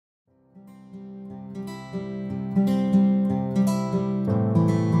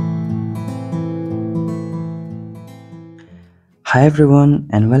Hi everyone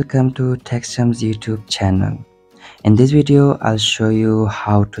and welcome to TechSum's YouTube channel. In this video, I'll show you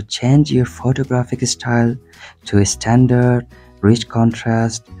how to change your photographic style to a standard, rich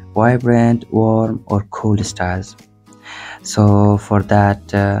contrast, vibrant, warm or cool styles. So for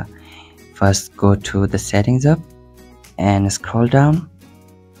that, first go to the settings up and scroll down.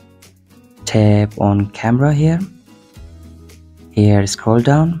 Tap on camera here. Here scroll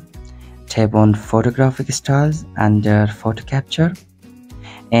down. Tap on photographic styles under photo capture.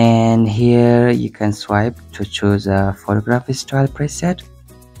 And here you can swipe to choose a photography style preset.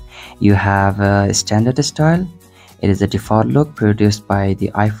 You have a standard style. It is a default look produced by the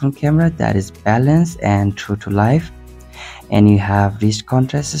iPhone camera that is balanced and true to life. And you have rich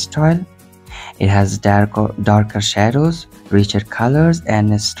contrast style. It has darker shadows, richer colors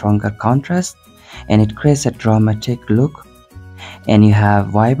and a stronger contrast, and it creates a dramatic look. And you have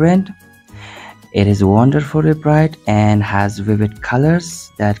vibrant. It is wonderfully bright and has vivid colors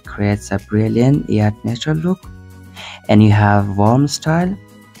that creates a brilliant yet natural look. And you have warm style.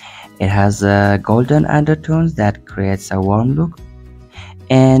 It has golden undertones that creates a warm look.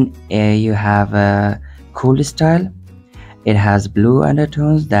 And you have a cool style. It has blue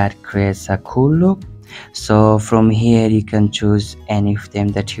undertones that creates a cool look. So from here you can choose any of them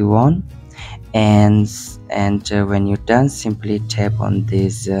that you want. And when you're done, simply tap on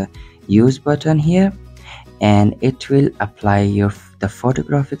this use button here, and it will apply the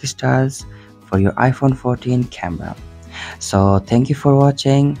photographic styles for your iPhone 14 camera. So thank you for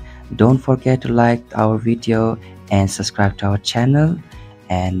watching. Don't forget to like our video and subscribe to our channel,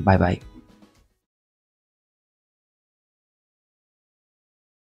 and bye bye.